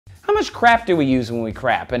How much crap do we use when we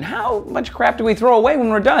crap? And how much crap do we throw away when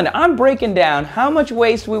we're done? I'm breaking down how much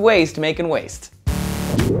waste we waste making waste.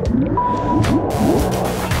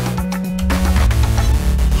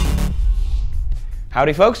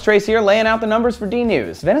 Howdy folks, Trace here laying out the numbers for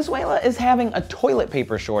D-News. Venezuela is having a toilet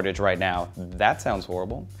paper shortage right now. That sounds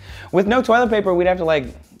horrible. With no toilet paper, we'd have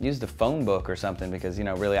to use the phone book or something because,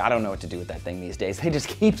 really, I don't know what to do with that thing these days. They just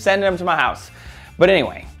keep sending them to my house. But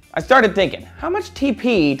anyway, I started thinking, how much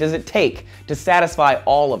TP does it take to satisfy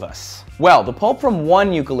all of us? Well, the pulp from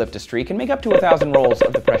one eucalyptus tree can make up to 1,000 rolls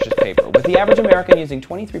of the precious paper, with the average American using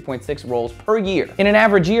 23.6 rolls per year. In an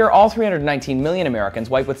average year, all 319 million Americans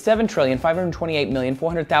wipe with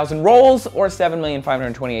 7,528,400,000 rolls, or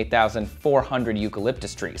 7,528,400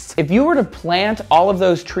 eucalyptus trees. If you were to plant all of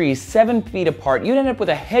those trees 7 feet apart, you'd end up with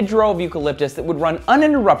a hedgerow of eucalyptus that would run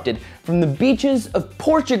uninterrupted from the beaches of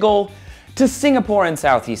Portugal to Singapore and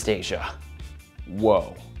Southeast Asia.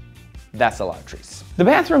 Whoa. That's a lot of trees. The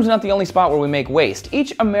bathroom's not the only spot where we make waste.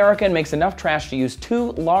 Each American makes enough trash to use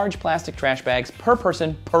 2 large plastic trash bags per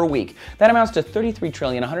person per week. That amounts to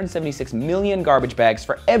 33,176,000,000 garbage bags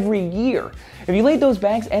for every year. If you laid those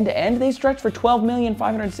bags end to end, they stretch for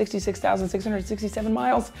 12,566,667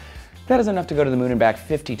 miles. That is enough to go to the moon and back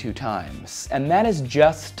 52 times. And that is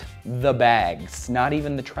just the bags, not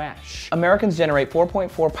even the trash. Americans generate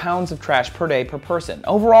 4.4 pounds of trash per day per person.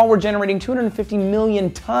 Overall, we're generating 250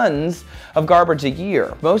 million tons of garbage a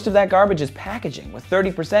year. Most of that garbage is packaging, with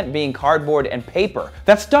 30% being cardboard and paper.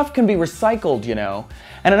 That stuff can be recycled,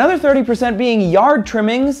 and another 30% being yard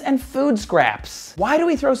trimmings and food scraps. Why do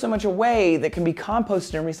we throw so much away that can be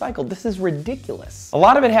composted and recycled? This is ridiculous. A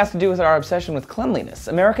lot of it has to do with our obsession with cleanliness.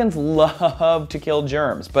 Americans love to kill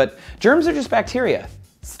germs, but germs are just bacteria.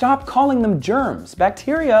 Stop calling them germs.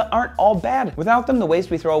 Bacteria aren't all bad. Without them, the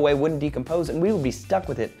waste we throw away wouldn't decompose and we would be stuck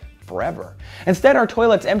with it forever. Instead, our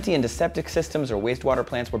toilets empty into septic systems or wastewater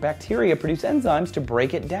plants where bacteria produce enzymes to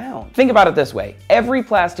break it down. Think about it this way. Every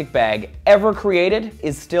plastic bag ever created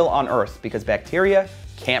is still on Earth because bacteria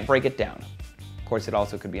can't break it down. Of course, it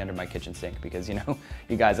also could be under my kitchen sink because, you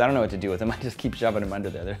guys, I don't know what to do with them. I just keep shoving them under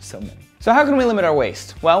there. There's so many. So how can we limit our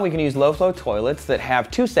waste? Well, we can use low-flow toilets that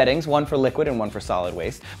have 2 settings, one for liquid and one for solid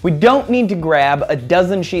waste. We don't need to grab a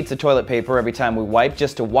dozen sheets of toilet paper every time we wipe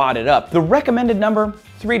just to wad it up. The recommended number,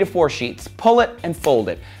 3 to 4 sheets. Pull it and fold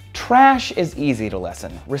it. Trash is easy to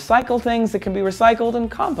lessen. Recycle things that can be recycled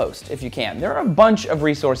and compost if you can. There are a bunch of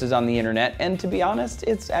resources on the internet, and to be honest,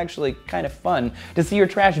 it's actually kind of fun to see your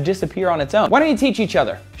trash disappear on its own. Why don't you teach each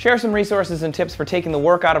other? Share some resources and tips for taking the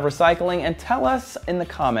work out of recycling, and tell us in the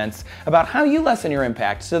comments about how you lessen your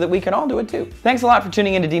impact so that we can all do it too. Thanks a lot for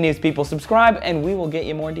tuning in to D-News, people. Subscribe, and we will get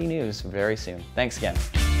you more D-News very soon. Thanks again.